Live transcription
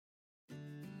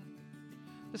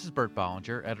This is Bert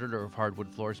Bollinger, editor of Hardwood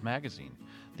Floors magazine.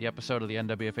 The episode of the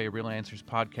NWFA Real Answers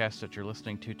podcast that you're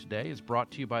listening to today is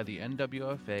brought to you by the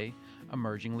NWFA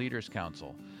Emerging Leaders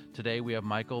Council. Today we have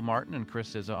Michael Martin and Chris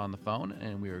Zizza on the phone,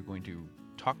 and we are going to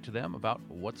talk to them about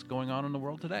what's going on in the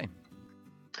world today.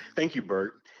 Thank you,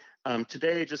 Bert.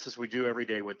 Today, just as we do every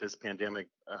day with this pandemic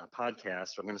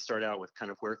podcast, I'm going to start out with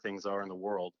kind of where things are in the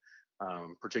world,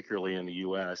 particularly in the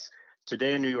U.S.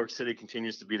 Today, New York City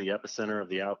continues to be the epicenter of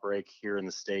the outbreak here in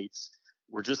the States.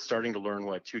 We're just starting to learn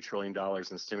what $2 trillion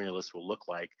in stimulus will look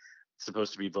like. It's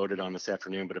supposed to be voted on this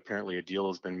afternoon, but apparently a deal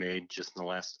has been made just in the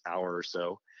last hour or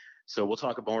so. So we'll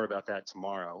talk more about that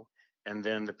tomorrow. And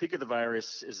then the peak of the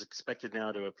virus is expected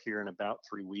now to appear in about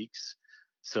 3 weeks.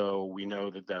 So we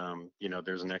know that,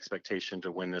 there's an expectation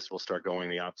to when this will start going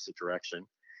the opposite direction.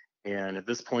 And at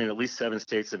this point, at least 7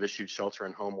 states have issued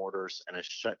shelter-in-home orders and a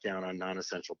shutdown on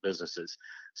non-essential businesses.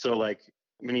 So like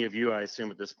many of you, I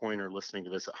assume at this point are listening to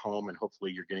this at home, and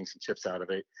hopefully you're getting some tips out of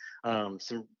it.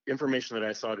 Some information that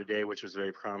I saw today, which was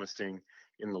very promising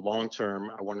in the long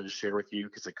term, I wanted to share with you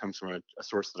because it comes from a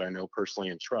source that I know personally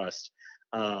and trust.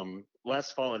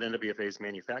 Last fall at NWFA's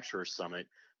Manufacturers Summit,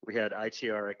 we had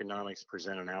ITR Economics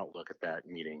present an outlook at that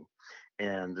meeting.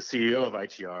 And the CEO of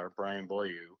ITR, Brian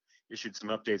Boyu, issued some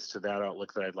updates to that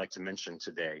outlook that I'd like to mention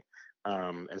today.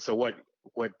 And so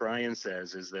what Brian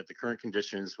says is that the current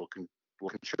conditions will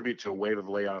contribute to a wave of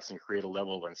layoffs and create a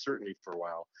level of uncertainty for a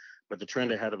while, but the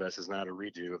trend ahead of us is not a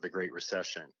redo of the Great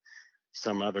Recession.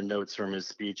 Some other notes from his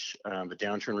speech: the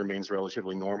downturn remains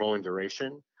relatively normal in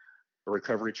duration. A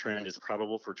recovery trend is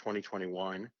probable for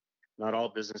 2021. Not all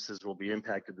businesses will be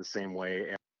impacted the same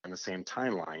way and the same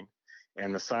timeline.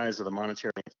 And the size of the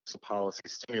monetary and fiscal policy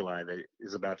stimuli that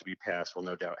is about to be passed will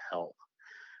no doubt help.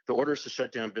 The orders to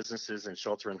shut down businesses and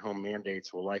shelter-in-home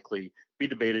mandates will likely be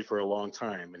debated for a long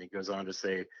time. And he goes on to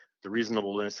say, the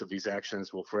reasonableness of these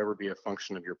actions will forever be a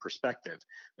function of your perspective.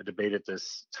 The debate at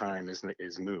this time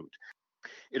is moot.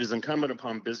 It is incumbent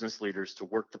upon business leaders to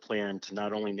work the plan to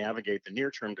not only navigate the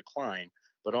near-term decline,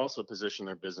 but also position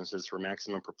their businesses for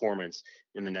maximum performance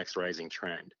in the next rising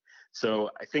trend. So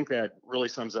I think that really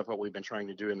sums up what we've been trying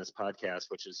to do in this podcast,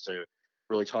 which is to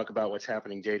really talk about what's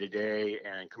happening day to day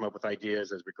and come up with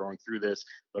ideas as we're going through this,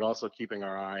 but also keeping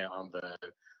our eye on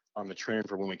the trend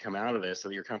for when we come out of this so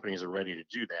that your companies are ready to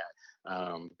do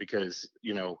that. Because,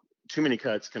 too many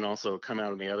cuts can also come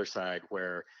out on the other side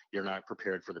where you're not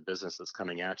prepared for the business that's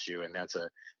coming at you. And that's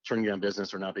turning down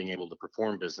business or not being able to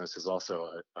perform business is also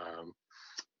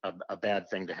a bad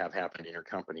thing to have happen in your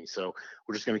company. So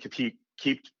we're just going to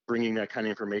keep bringing that kind of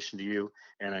information to you.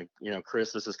 And,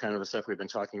 Chris, this is kind of the stuff we've been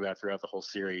talking about throughout the whole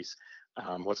series.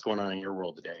 What's going on in your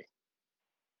world today?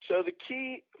 So the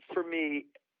key for me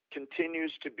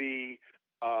continues to be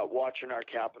watching our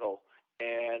capital.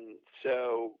 And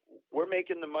so we're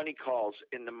making the money calls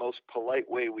in the most polite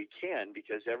way we can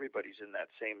because everybody's in that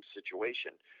same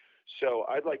situation. So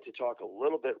I'd like to talk a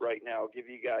little bit right now, give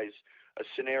you guys a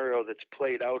scenario that's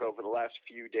played out over the last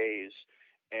few days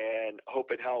and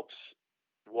hope it helps.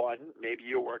 One, maybe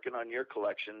you're working on your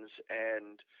collections,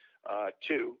 and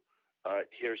two,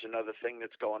 here's another thing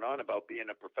that's going on about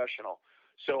being a professional.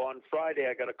 So on Friday,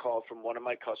 I got a call from one of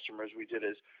my customers. We did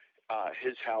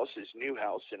his house, his new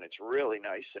house, and it's really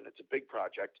nice, and it's a big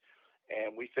project.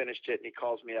 And we finished it, and he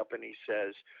calls me up and he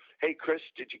says, "Hey, Chris,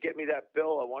 did you get me that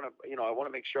bill? I want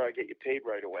to make sure I get you paid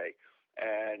right away."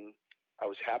 And I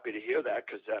was happy to hear that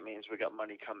because that means we got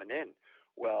money coming in.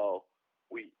 Well,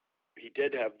 he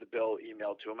did have the bill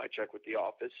emailed to him. I checked with the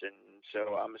office, and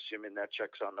so I'm assuming that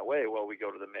check's on the way. Well, we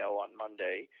go to the mail on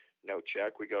Monday, no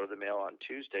check. We go to the mail on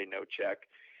Tuesday, no check.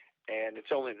 And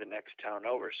it's only the next town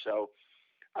over. So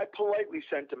I politely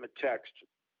sent him a text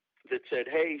that said,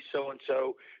 "Hey,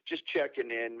 so-and-so, just checking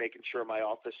in, making sure my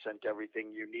office sent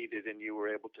everything you needed and you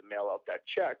were able to mail out that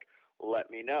check.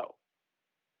 Let me know.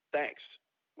 Thanks.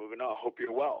 Moving on. Hope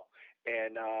you're well."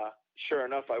 And sure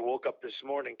enough, I woke up this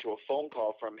morning to a phone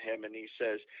call from him, and he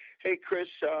says, "Hey, Chris,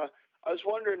 I was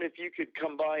wondering if you could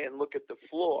come by and look at the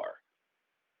floor."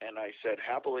 And I said,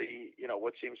 happily,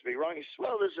 what seems to be wrong? He said,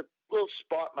 "Well, there's a little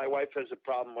spot my wife has a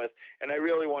problem with, and I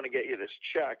really want to get you this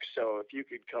check. So if you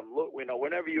could come look,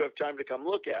 whenever you have time to come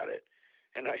look at it."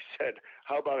 And I said,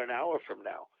 "How about an hour from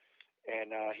now?"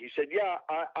 And he said, "Yeah,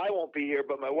 I won't be here,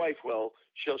 but my wife will.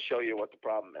 She'll show you what the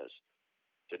problem is."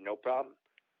 I said, "No problem."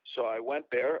 So I went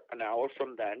there an hour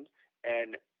from then,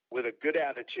 and with a good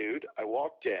attitude, I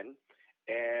walked in,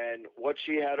 and what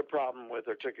she had a problem with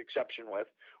or took exception with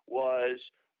was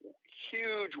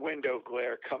huge window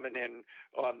glare coming in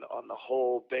on the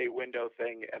whole bay window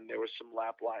thing, and there were some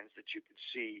lap lines that you could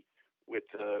see with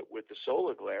the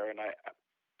solar glare. And I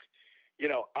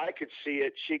I could see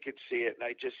it, she could see it, and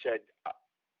I just said,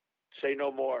 say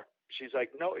no more. She's like,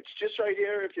 no, it's just right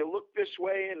here. If you look this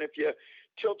way and if you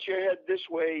tilt your head this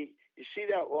way, you see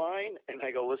that line? And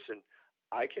I go, listen,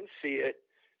 I can see it.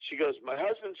 She goes, my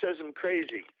husband says I'm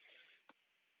crazy.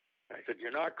 I said,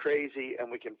 you're not crazy, and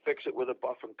we can fix it with a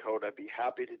buff and coat. I'd be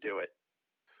happy to do it.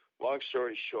 Long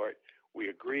story short, we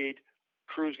agreed.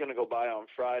 Crew's going to go by on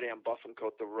Friday and buff and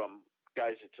coat the room.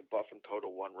 Guys, it's a buff and coat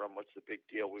of one room. What's the big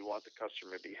deal? We want the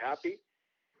customer to be happy,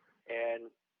 and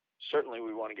certainly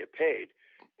we want to get paid.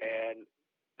 And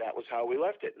that was how we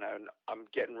left it. And I'm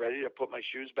getting ready to put my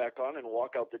shoes back on and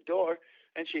walk out the door,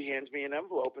 and she hands me an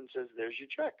envelope and says, there's your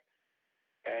check.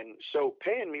 And so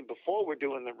paying me before we're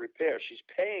doing the repair, she's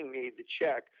paying me the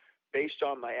check based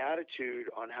on my attitude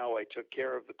on how I took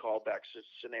care of the callback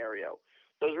scenario.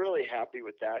 So I was really happy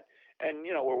with that. And,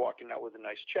 we're walking out with a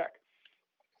nice check.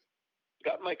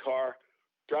 Got in my car,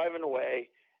 driving away,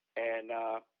 and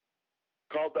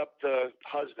called up the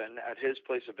husband at his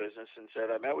place of business and said,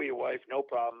 I met with your wife, no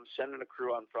problem. Sending a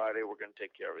crew on Friday. We're going to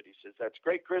take care of it. He says, that's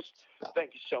great, Chris.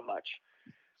 Thank you so much.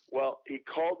 Well, he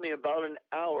called me about an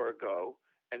hour ago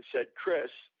and said,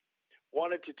 Chris,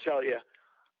 wanted to tell you,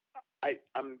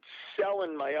 I'm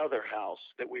selling my other house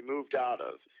that we moved out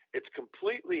of. It's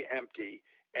completely empty,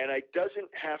 and it doesn't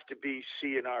have to be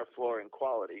C&R flooring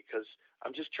quality because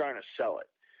I'm just trying to sell it.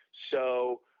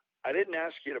 So I didn't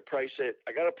ask you to price it.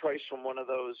 I got a price from one of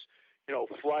those,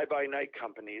 fly-by-night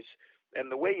companies.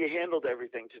 And the way you handled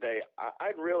everything today,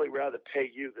 I'd really rather pay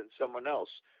you than someone else.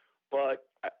 But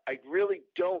I really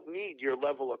don't need your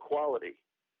level of quality.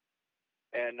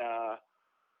 And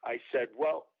I said,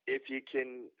 well, if you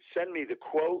can send me the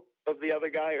quote of the other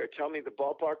guy or tell me the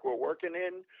ballpark we're working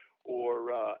in,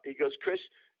 or he goes, Chris,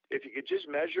 if you could just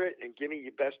measure it and give me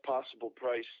your best possible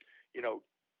price,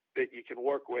 that you can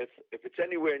work with. If it's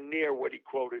anywhere near what he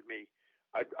quoted me,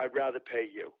 I'd rather pay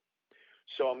you.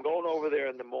 So I'm going over there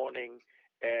in the morning,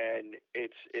 and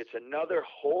it's another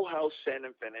whole house sand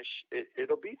and finish.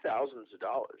 It'll be thousands of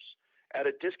dollars at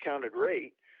a discounted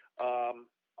rate.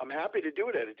 I'm happy to do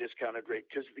it at a discounted rate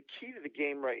because the key to the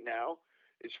game right now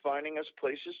is finding us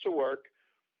places to work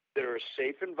that are a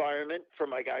safe environment for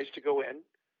my guys to go in.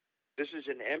 This is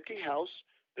an empty house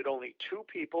that only 2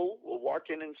 people will walk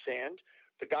in and sand.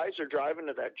 The guys are driving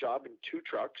to that job in 2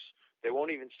 trucks. They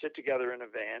won't even sit together in a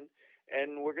van.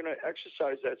 And we're going to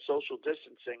exercise that social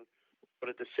distancing, but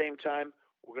at the same time,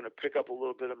 we're going to pick up a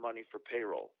little bit of money for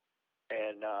payroll.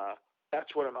 And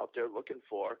that's what I'm out there looking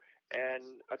for. And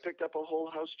I picked up a whole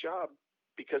house job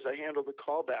because I handled the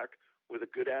callback with a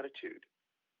good attitude.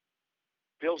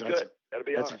 Feels good, gotta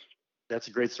be honest. That's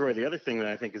a great story. The other thing that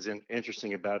I think is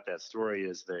interesting about that story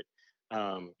is that,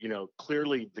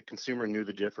 clearly the consumer knew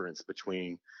the difference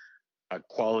between a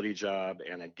quality job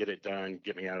and a get it done,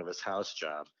 get me out of this house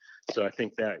job. So I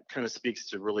think that kind of speaks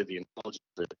to really the intelligence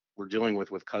that we're dealing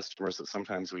with customers that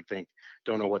sometimes we think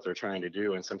don't know what they're trying to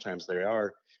do, and sometimes they're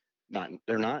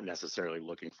not necessarily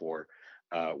looking for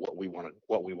what we want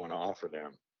to offer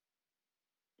them.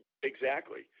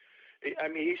 Exactly. I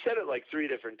mean, he said it like 3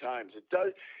 different times. It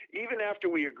does, even after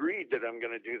we agreed that I'm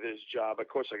going to do this job. Of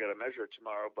course, I got to measure it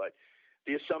tomorrow, but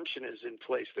the assumption is in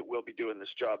place that we'll be doing this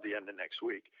job the end of next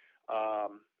week.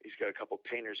 He's got a couple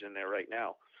painters in there right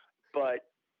now, but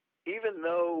even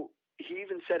though he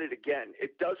even said it again,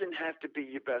 it doesn't have to be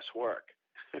your best work.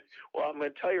 Well, I'm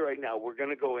going to tell you right now, we're going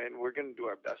to go in, we're going to do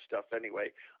our best stuff anyway.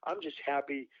 I'm just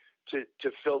happy to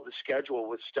fill the schedule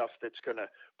with stuff that's going to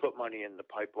put money in the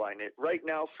pipeline. Right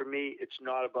now, for me, it's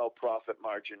not about profit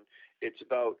margin. It's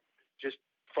about just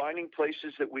finding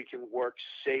places that we can work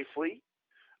safely,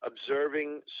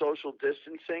 observing social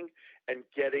distancing, and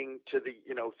getting to the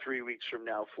 3 weeks from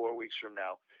now, 4 weeks from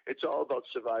now. It's all about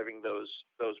surviving those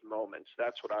moments.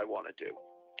 That's what I want to do.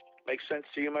 Make sense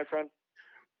to you, my friend?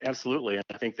 Absolutely. And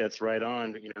I think that's right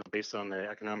on, based on the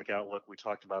economic outlook we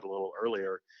talked about a little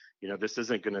earlier. This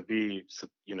isn't going to be,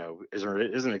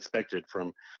 it isn't expected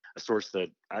from a source that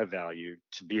I value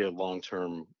to be a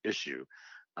long-term issue.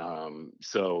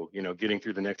 So, getting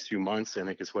through the next few months, I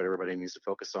think is what everybody needs to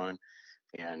focus on.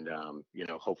 And,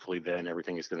 hopefully then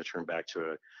everything is going to turn back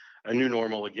to a new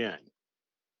normal again.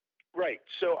 Right.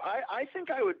 So I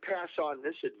think I would pass on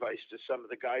this advice to some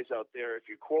of the guys out there. If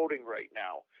you're quoting right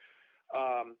now,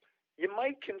 you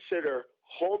might consider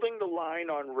holding the line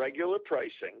on regular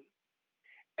pricing,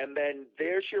 and then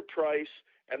there's your price,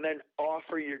 and then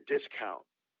offer your discount,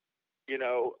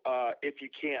 if you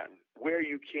can, where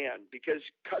you can, because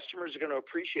customers are going to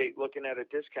appreciate looking at a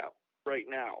discount right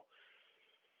now.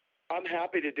 I'm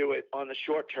happy to do it on the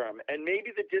short term, and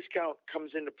maybe the discount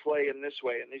comes into play in this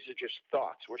way, and these are just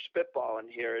thoughts. We're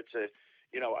spitballing here. It's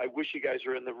I wish you guys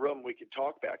were in the room. We could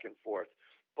talk back and forth.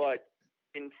 But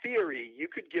in theory, you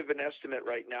could give an estimate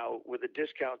right now with a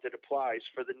discount that applies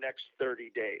for the next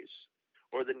 30 days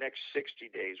or the next 60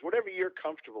 days, whatever you're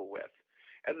comfortable with.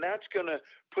 And that's going to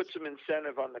put some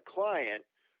incentive on the client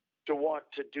to want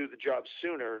to do the job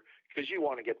sooner because you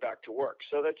want to get back to work.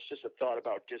 So that's just a thought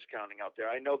about discounting out there.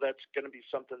 I know that's going to be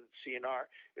something that C&R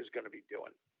is going to be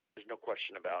doing. There's no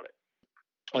question about it.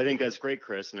 I think that's great,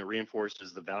 Chris, and it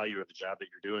reinforces the value of the job that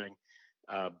you're doing,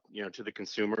 to the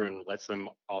consumer, and lets them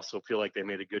also feel like they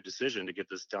made a good decision to get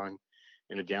this done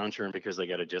in a downturn because they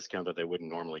got a discount that they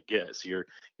wouldn't normally get. So you're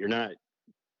not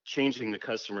changing the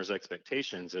customer's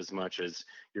expectations as much as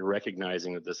you're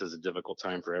recognizing that this is a difficult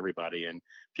time for everybody, and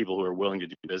people who are willing to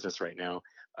do business right now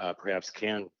perhaps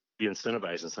can be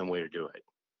incentivized in some way to do it.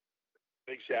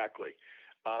 Exactly.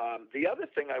 The other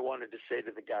thing I wanted to say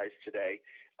to the guys today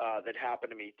that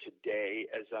happened to me today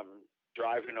as I'm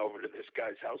driving over to this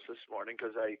guy's house this morning,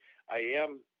 because I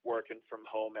am working from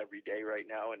home every day right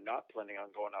now and not planning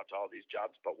on going out to all these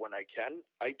jobs, but when I can,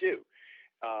 I do.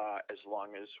 As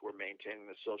long as we're maintaining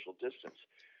the social distance.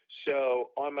 So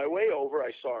on my way over,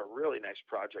 I saw a really nice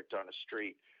project on a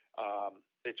street.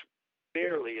 It's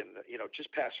barely in the,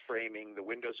 just past framing. The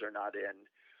windows are not in.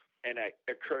 And it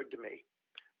occurred to me,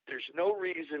 there's no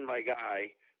reason my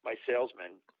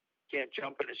salesman, can't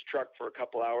jump in his truck for a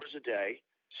couple hours a day,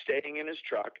 staying in his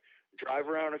truck, drive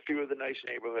around a few of the nice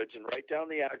neighborhoods and write down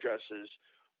the addresses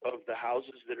of the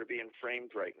houses that are being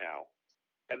framed right now.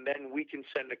 And then we can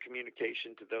send a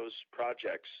communication to those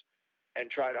projects and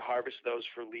try to harvest those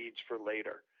for leads for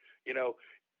later.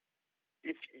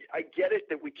 If I get it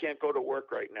that we can't go to work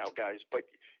right now, guys, but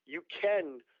you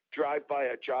can drive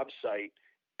by a job site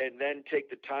and then take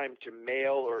the time to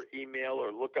mail or email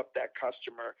or look up that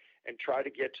customer and try to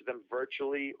get to them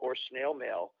virtually or snail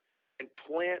mail and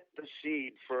plant the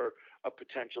seed for a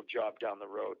potential job down the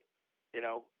road.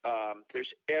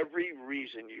 There's every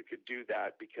reason you could do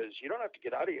that because you don't have to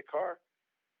get out of your car.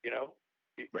 You're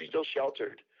Right. still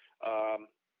sheltered.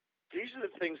 These are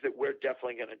the things that we're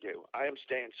definitely going to do. I am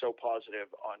staying so positive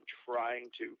on trying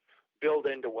to build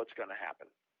into what's going to happen.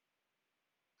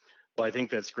 Well, I think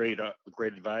that's great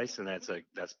advice, and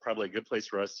that's probably a good place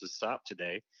for us to stop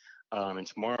today. And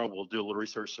tomorrow we'll do a little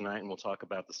research tonight, and we'll talk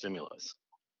about the stimulus.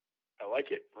 I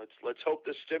like it. Let's hope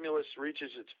the stimulus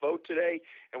reaches its vote today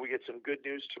and we get some good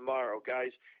news tomorrow, guys.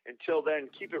 Until then,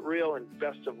 keep it real and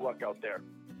best of luck out there.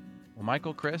 Well,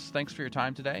 Michael, Chris, thanks for your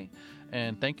time today,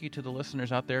 and thank you to the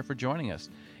listeners out there for joining us.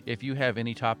 If you have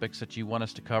any topics that you want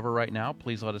us to cover right now,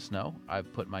 please let us know.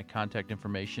 I've put my contact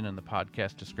information in the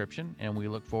podcast description, and we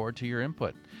look forward to your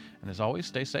input. And as always,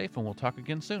 stay safe, and we'll talk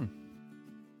again soon.